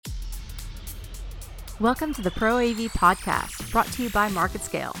Welcome to the Pro AV Podcast, brought to you by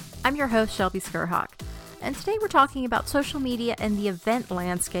MarketScale. I'm your host, Shelby Skurhawk, and today we're talking about social media and the event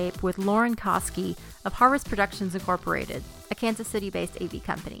landscape with Lauren Koski of Harvest Productions Incorporated, a Kansas City-based AV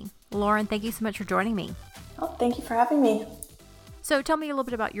company. Lauren, thank you so much for joining me. Oh, thank you for having me. So tell me a little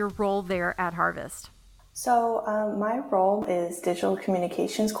bit about your role there at Harvest. So my role is digital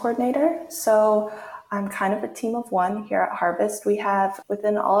communications coordinator. So I'm kind of a team of one here at Harvest. We have,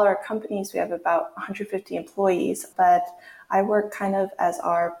 within all our companies, we have about 150 employees, but I work kind of as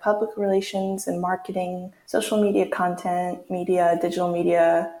our public relations and marketing, social media content, digital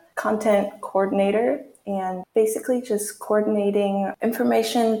media content coordinator, and basically just coordinating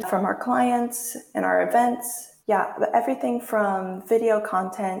information from our clients and our events. Yeah, but everything from video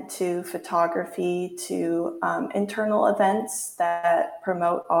content to photography to internal events that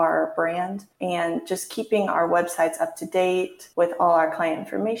promote our brand, and just keeping our websites up to date with all our client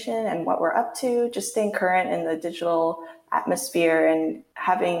information and what we're up to, just staying current in the digital atmosphere and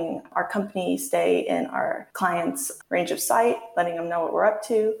having our company stay in our clients' range of sight, letting them know what we're up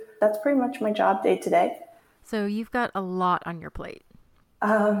to. That's pretty much my job day to day. So you've got a lot on your plate.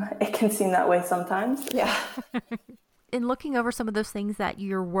 It can seem that way sometimes. Yeah. In looking over some of those things that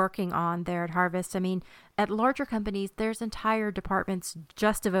you're working on there at Harvest, I mean, at larger companies, there's entire departments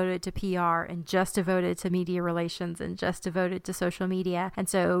just devoted to PR and just devoted to media relations and just devoted to social media. And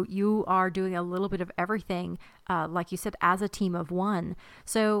so you are doing a little bit of everything, like you said, as a team of one.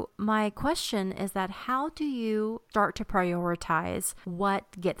 So my question is that how do you start to prioritize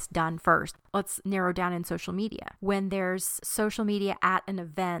what gets done first? Let's narrow down in social media. When there's social media at an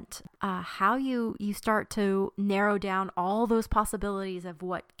event, how you start to narrow down all those possibilities of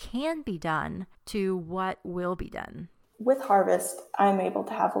what can be done to what will be done. With Harvest, I'm able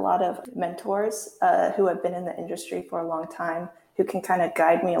to have a lot of mentors who have been in the industry for a long time, who can kind of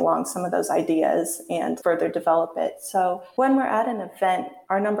guide me along some of those ideas and further develop it. So when we're at an event,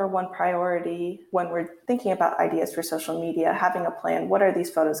 our number one priority when we're thinking about ideas for social media, having a plan, what are these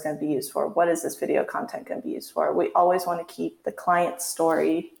photos going to be used for? What is this video content going to be used for? We always want to keep the client's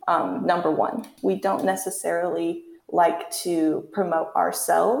story number one. We don't necessarily like to promote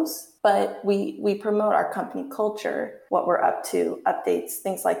ourselves, but we promote our company culture, what we're up to, updates,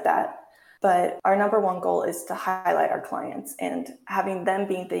 things like that. But our number one goal is to highlight our clients, and having them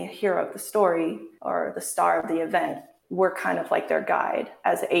being the hero of the story or the star of the event. We're kind of like their guide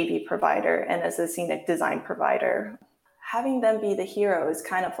as an AV provider and as a scenic design provider. Having them be the hero is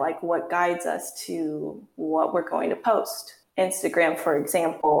kind of like what guides us to what we're going to post. Instagram, for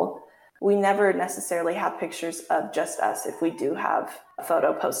example, we never necessarily have pictures of just us if we do have a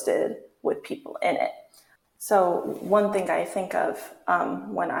photo posted with people in it. So one thing I think of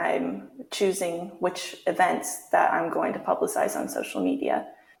when I'm choosing which events that I'm going to publicize on social media,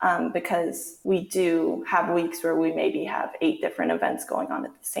 because we do have weeks where we maybe have 8 different events going on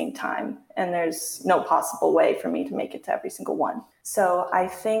at the same time, and there's no possible way for me to make it to every single one. So I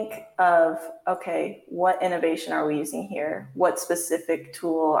think of, okay, what innovation are we using here? What specific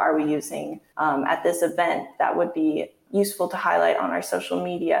tool are we using at this event that would be useful to highlight on our social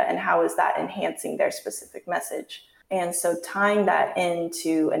media, and how is that enhancing their specific message? And so tying that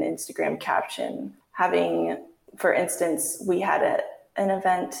into an Instagram caption, having, for instance, we had an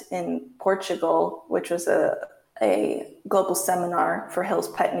event in Portugal, which was a global seminar for Hill's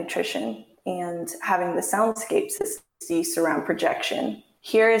Pet Nutrition, and having the soundscapes see surround projection.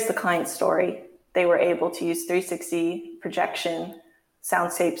 Here is the client story. They were able to use 360 projection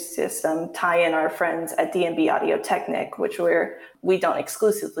soundscape system, tie in our friends at D&B Audio Technic, which we don't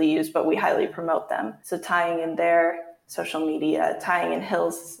exclusively use, but we highly promote them. So tying in their social media, tying in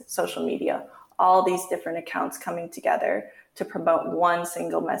Hill's social media, all these different accounts coming together to promote one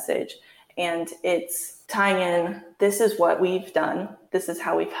single message. And it's tying in, this is what we've done. This is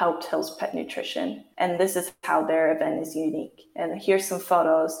how we've helped Hill's Pet Nutrition. And this is how their event is unique. And here's some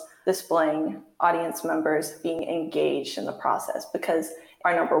photos displaying audience members being engaged in the process, because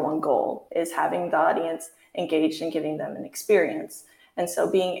our number one goal is having the audience engaged and giving them an experience. And so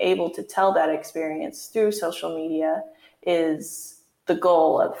being able to tell that experience through social media is the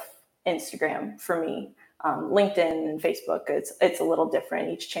goal of Instagram for me. LinkedIn and Facebook, it's a little different.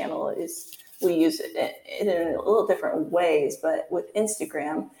 Each channel we use it in a little different ways, but with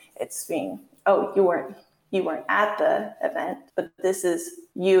Instagram, it's being, you weren't at the event, but this is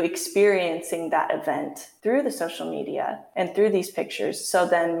you experiencing that event through the social media and through these pictures. So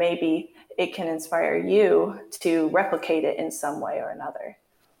then maybe it can inspire you to replicate it in some way or another.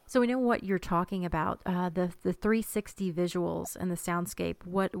 So we know what you're talking about, the 360 visuals and the soundscape.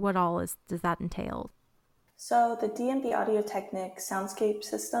 What all does that entail? So the DMB Audio-Technica soundscape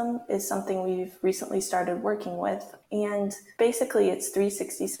system is something we've recently started working with. And basically it's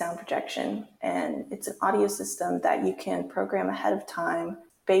 360 sound projection. And it's an audio system that you can program ahead of time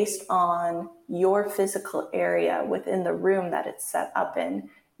based on your physical area within the room that it's set up in.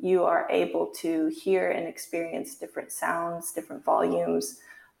 You are able to hear and experience different sounds, different volumes,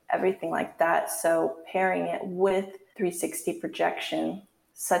 everything like that. So pairing it with 360 projection,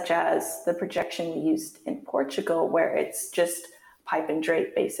 such as the projection we used in Portugal, where it's just pipe and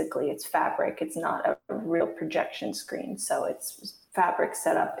drape, basically. It's fabric. It's not a real projection screen. So it's fabric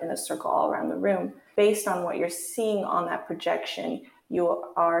set up in a circle all around the room. Based on what you're seeing on that projection, you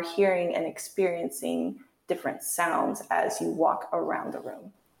are hearing and experiencing different sounds as you walk around the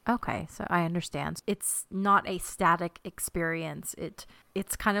room. Okay, so I understand. It's not a static experience.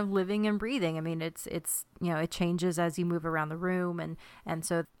 It's kind of living and breathing. I mean, it's it changes as you move around the room, and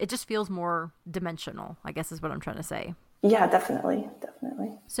so it just feels more dimensional, I guess is what I'm trying to say. Yeah, definitely.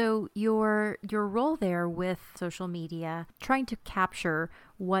 So your role there with social media, trying to capture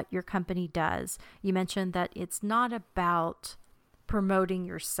what your company does. You mentioned that it's not about promoting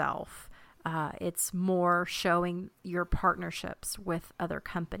yourself. It's more showing your partnerships with other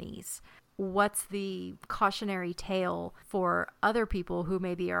companies. What's the cautionary tale for other people who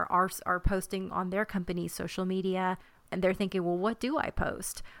maybe are posting on their company's social media and they're thinking, well, what do I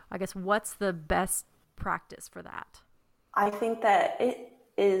post? I guess what's the best practice for that? I think that it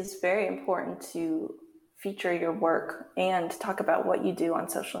is very important to feature your work and talk about what you do on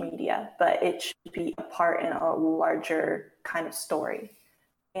social media, but it should be a part in a larger kind of story.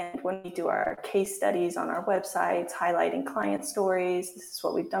 And when we do our case studies on our websites, highlighting client stories, this is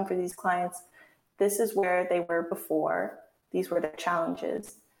what we've done for these clients. This is where they were before. These were their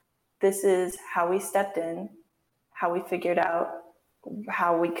challenges. This is how we stepped in, how we figured out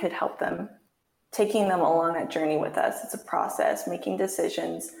how we could help them, taking them along that journey with us. It's a process, making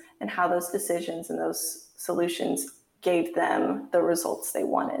decisions, and how those decisions and those solutions gave them the results they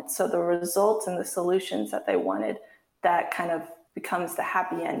wanted. So the results and the solutions that they wanted, that kind of becomes the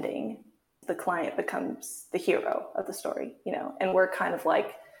happy ending. The client becomes the hero of the story, and we're kind of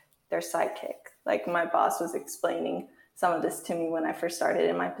like their sidekick. Like my boss was explaining some of this to me when I first started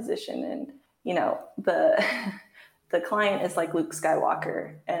in my position, and the client is like Luke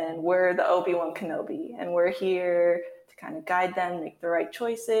Skywalker, and we're the Obi-Wan Kenobi, and we're here to kind of guide them, make the right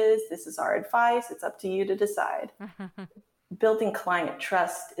choices. This is our advice. It's up to you to decide. Building client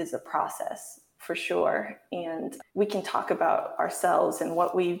trust is a process, for sure. And we can talk about ourselves and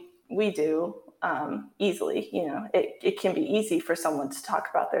what we do easily. It can be easy for someone to talk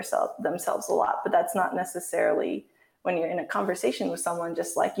about themselves a lot, but that's not necessarily when you're in a conversation with someone,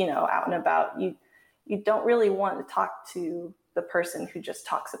 just like, out and about. You don't really want to talk to the person who just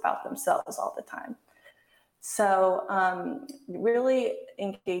talks about themselves all the time. So really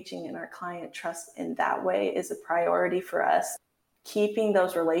engaging in our client trust in that way is a priority for us. Keeping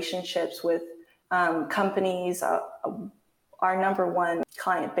those relationships with companies, our number one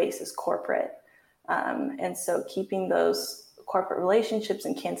client base is corporate. And so keeping those corporate relationships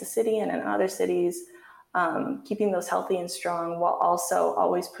in Kansas City and in other cities, keeping those healthy and strong, while also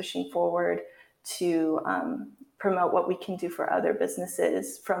always pushing forward to promote what we can do for other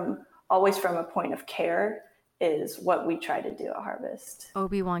businesses always from a point of care, is what we try to do at Harvest.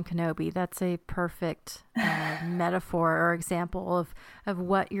 Obi-Wan Kenobi, that's a perfect metaphor or example of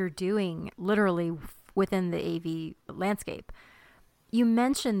what you're doing literally within the AV landscape. You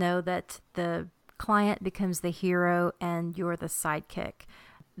mentioned, though, that the client becomes the hero and you're the sidekick.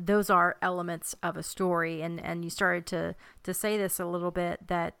 Those are elements of a story, and you started to say this a little bit,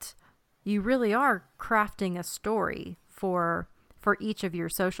 that you really are crafting a story for each of your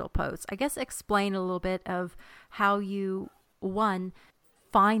social posts. I guess explain a little bit of how you, one,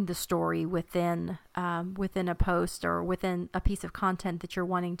 find the story within a post or within a piece of content that you're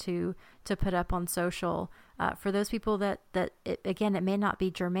wanting to put up on social. For those people that it may not be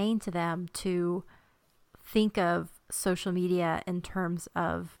germane to them to think of social media in terms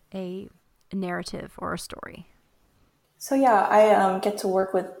of a narrative or a story. So yeah, I get to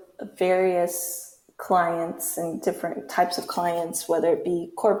work with various clients and different types of clients, whether it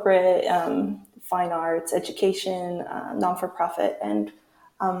be corporate, fine arts, education, non-for-profit, and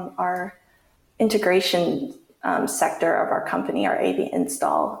our integration sector of our company, our AV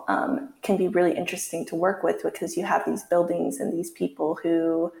install, can be really interesting to work with, because you have these buildings and these people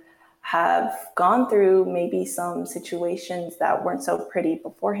who have gone through maybe some situations that weren't so pretty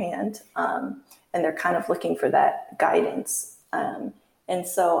beforehand, and they're kind of looking for that guidance. And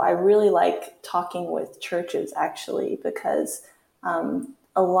so I really like talking with churches, actually, because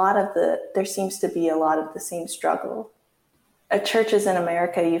there seems to be a lot of the same struggle. Churches in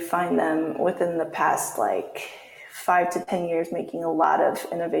America, you find them within the past like 5 to 10 years making a lot of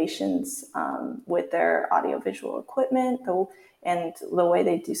innovations with their audiovisual equipment and the way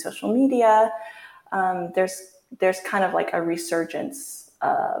they do social media. There's kind of like a resurgence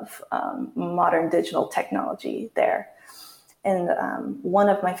of modern digital technology there. And one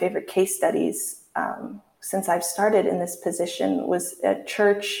of my favorite case studies since I've started in this position was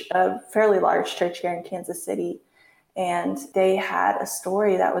a fairly large church here in Kansas City. And they had a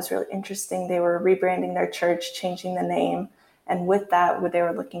story that was really interesting. They were rebranding their church, changing the name. And with that, they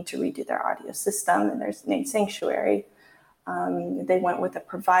were looking to redo their audio system and their name Sanctuary. They went with a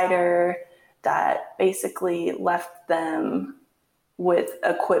provider that basically left them with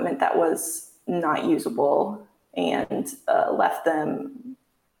equipment that was not usable and left them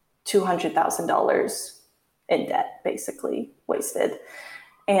 $200,000 in debt, basically wasted.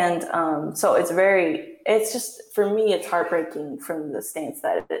 And so it's just, for me, it's heartbreaking from the stance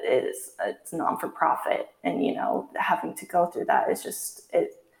that it's non-for-profit. And, having to go through that is just,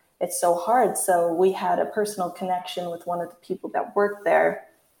 it's so hard. So we had a personal connection with one of the people that worked there.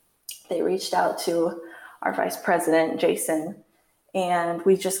 They reached out to our vice president, Jason, and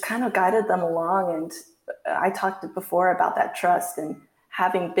we just kind of guided them along. And I talked before about that trust, and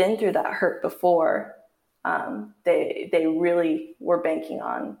having been through that hurt before, they really were banking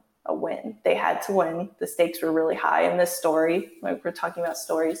on a win. They had to win. The stakes were really high in this story. Like, we're talking about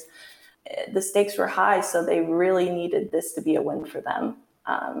stories. The stakes were high, so they really needed this to be a win for them.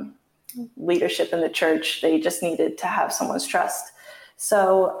 Leadership in the church, they just needed to have someone's trust.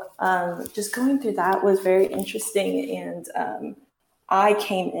 So just going through that was very interesting. And I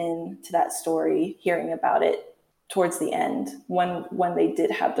came into that story hearing about it towards the end when they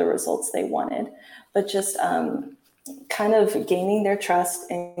did have the results they wanted. But just kind of gaining their trust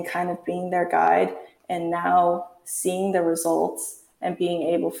and kind of being their guide, and now seeing the results and being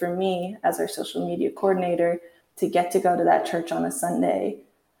able, for me as our social media coordinator, to get to go to that church on a Sunday,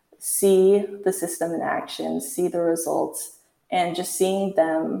 see the system in action, see the results, and just seeing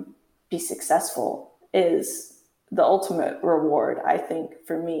them be successful is the ultimate reward, I think,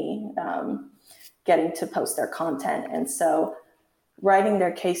 for me, getting to post their content. And so writing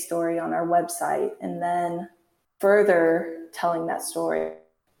their case story on our website and then further telling that story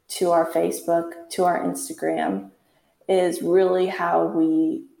to our Facebook, to our Instagram, is really how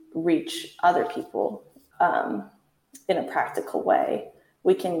we reach other people in a practical way.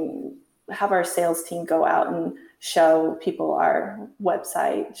 We can have our sales team go out and show people our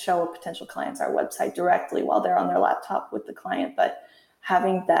website, show potential clients our website directly while they're on their laptop with the client, but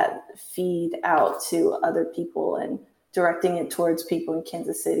having that feed out to other people and directing it towards people in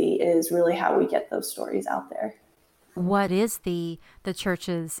Kansas City is really how we get those stories out there. What is the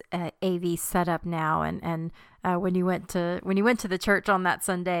church's AV setup now? And when you went to the church on that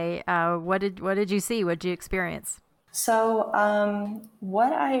Sunday, what did you see? What did you experience? So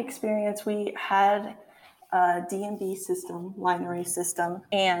what I experienced, we had a DMB system, line array system.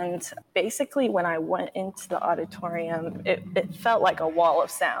 And basically when I went into the auditorium, it felt like a wall of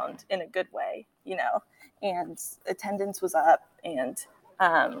sound in a good way, and attendance was up, and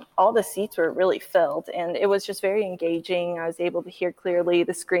all the seats were really filled, and it was just very engaging. I was able to hear clearly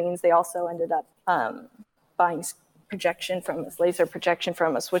the screens. They also ended up buying laser projection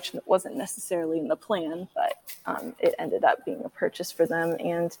from us, which wasn't necessarily in the plan, but it ended up being a purchase for them.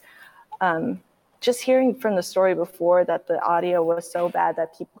 And just hearing from the story before that the audio was so bad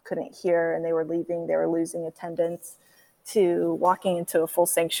that people couldn't hear and they were losing attendance, to walking into a full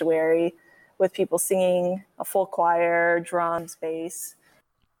sanctuary with people singing, a full choir, drums, bass.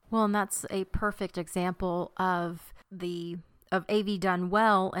 Well, and that's a perfect example of AV done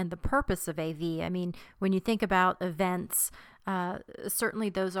well and the purpose of AV. I mean, when you think about events, certainly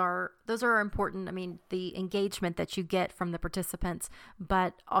those are important. I mean, the engagement that you get from the participants,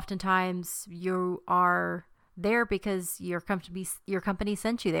 but oftentimes you are there because your company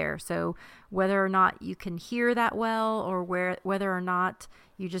sent you there. So whether or not you can hear that well, or whether or not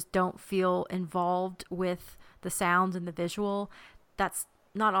you just don't feel involved with the sound and the visual, that's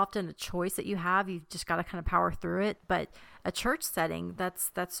not often a choice that you have. You've just got to kind of power through it. But a church setting,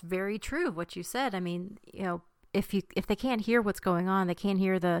 that's very true of what you said. I mean, if they can't hear what's going on, they can't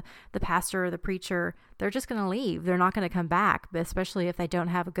hear the pastor or the preacher, they're just going to leave. They're not going to come back, especially if they don't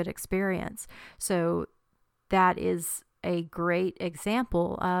have a good experience. So that is a great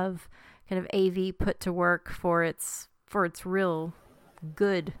example of kind of AV put to work for its real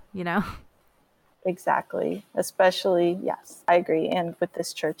good, Exactly. Especially, yes, I agree. And with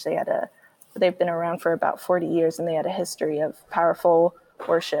this church, they've been around for about 40 years, and they had a history of powerful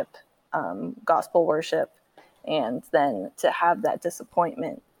worship, gospel worship. And then to have that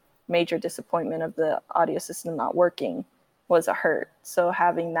major disappointment of the audio system not working was a hurt. So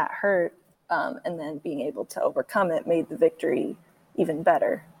having that hurt and then being able to overcome it made the victory even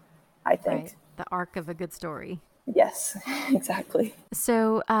better, I think. Right. The arc of a good story. Yes, exactly.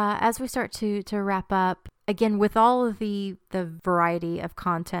 So as we start to wrap up, again, with all of the variety of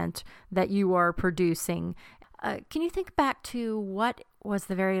content that you are producing, can you think back to what was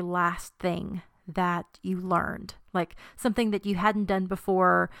the very last thing that you learned? Like something that you hadn't done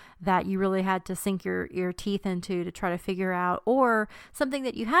before that you really had to sink your teeth into to try to figure out, or something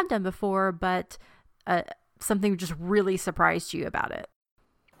that you have done before, but something just really surprised you about it?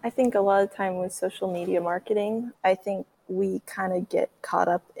 I think a lot of time with social media marketing, I think we kind of get caught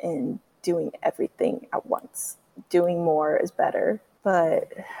up in doing everything at once. Doing more is better,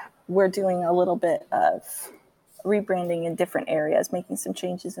 but we're doing a little bit of rebranding in different areas, making some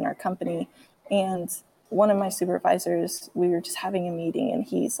changes in our company. And one of my supervisors, we were just having a meeting and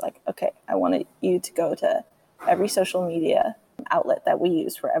he's like, okay, I want you to go to every social media outlet that we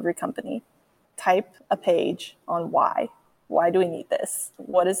use for every company, type a page on why. Why do we need this?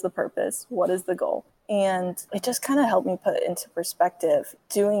 What is the purpose? What is the goal? And it just kind of helped me put into perspective,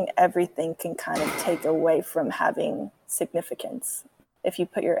 doing everything can kind of take away from having significance. If you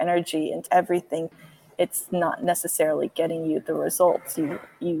put your energy into everything, it's not necessarily getting you the results you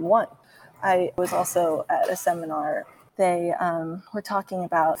want. I was also at a seminar. They were talking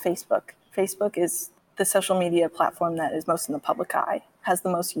about Facebook. Facebook is the social media platform that is most in the public eye, has the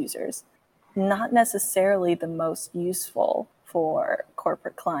most users. Not necessarily the most useful for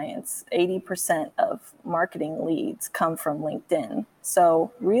corporate clients. 80% of marketing leads come from LinkedIn.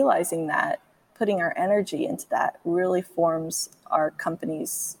 So realizing that, putting our energy into that really forms our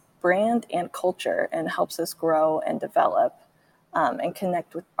company's brand and culture and helps us grow and develop and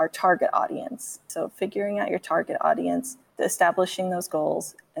connect with our target audience. So figuring out your target audience, establishing those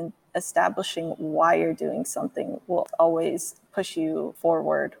goals, and establishing why you're doing something will always push you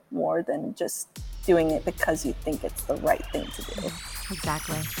forward more than just doing it because you think it's the right thing to do.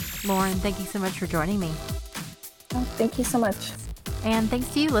 Exactly. Lauren, thank you so much for joining me. Oh, thank you so much. And thanks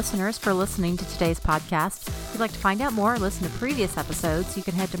to you listeners for listening to today's podcast. If you'd like to find out more or listen to previous episodes, you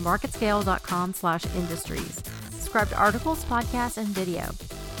can head to marketscale.com/industries. Subscribe to articles, podcasts, and video.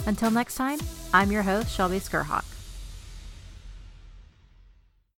 Until next time, I'm your host, Shelby Skurhawk.